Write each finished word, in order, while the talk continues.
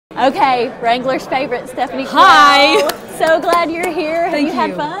Okay, Wrangler's favorite, Stephanie Quayle. Hi. So glad you're here. Have Thank you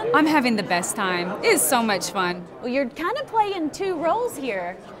had fun? I'm having the best time. It is so much fun. Well, you're kind of playing two roles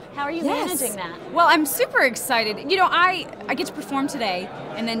here. How are you managing that? Well, I'm super excited. You know, I get to perform today,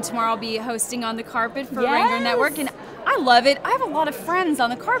 and then tomorrow I'll be hosting on the carpet for Wrangler Network, and I love it. I have a lot of friends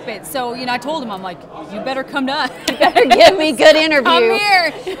on the carpet, so you know, I told them, I'm like, you better come to us. You better give me good interview. Come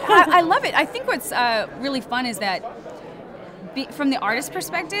here. I love it. I think what's really fun is that from the artist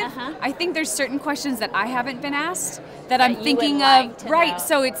perspective, I think there's certain questions that I haven't been asked that I'm thinking of. Right,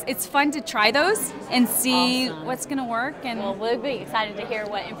 so it's fun to try those and see what's going to work. And well, we'll be excited to hear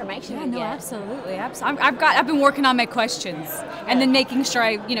what information you get. Absolutely. I've been working on my questions and then making sure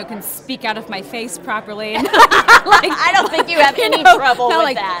I can speak out of my face properly. And I don't think you have any trouble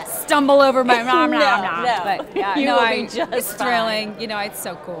with that. Stumble over my no. But yeah, it's thrilling. You know, it's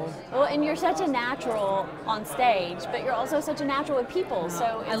so cool. Well, and you're such a natural on stage, but you're also such a natural with people.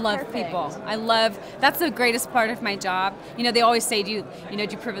 So I love people. That's the greatest part of my job. You know, they always say, do you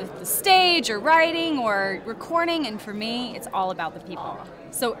prefer the stage or writing or recording? And for me, it's all about the people.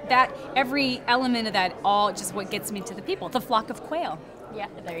 So that every element of that, all just what gets me to the people. The Flock of Quayle. Yeah,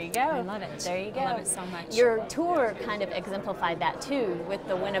 there you go. I love it. There you go. I love it so much. Your tour kind of exemplified that too, with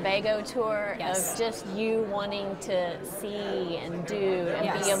the Winnebago tour of just you wanting to see and do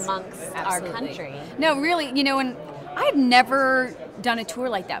and be amongst our country. No, really, and I had never done a tour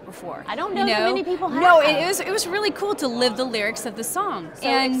like that before. I don't know too many people have. No, it was really cool to live the lyrics of the song. So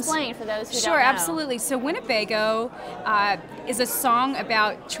explain for those who don't know. Sure, absolutely. So Winnebago is a song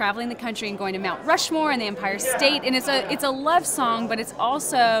about traveling the country and going to Mount Rushmore and the Empire State, and it's a love song, but it's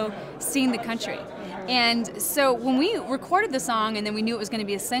also seeing the country. And so when we recorded the song and then we knew it was going to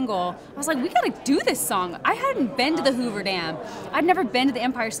be a single, I was like, we got to do this song. I hadn't been to the Hoover Dam. I'd never been to the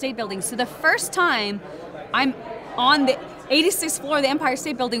Empire State Building. So the first time I'm on the 86th floor of the Empire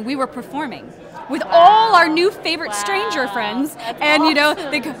State Building, we were performing with all our new favorite stranger friends. And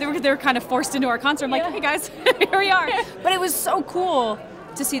they were kind of forced into our concert. I'm like, hey guys, here we are. But it was so cool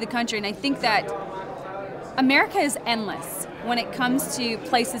to see the country, and I think that America is endless when it comes to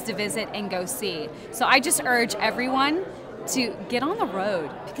places to visit and go see. So I just urge everyone to get on the road,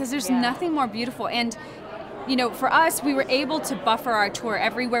 because there's nothing more beautiful. And for us, we were able to buffer our tour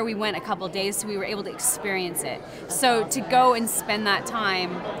everywhere we went a couple of days, so we were able to experience it. So to go and spend that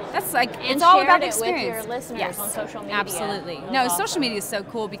time, that's like, it's all about experience. With your listeners on social media. Absolutely. No, social media is so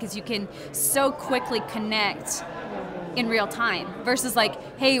cool because you can so quickly connect in real time versus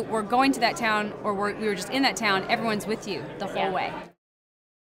like, hey, we're going to that town, or we were just in that town, everyone's with you the whole way.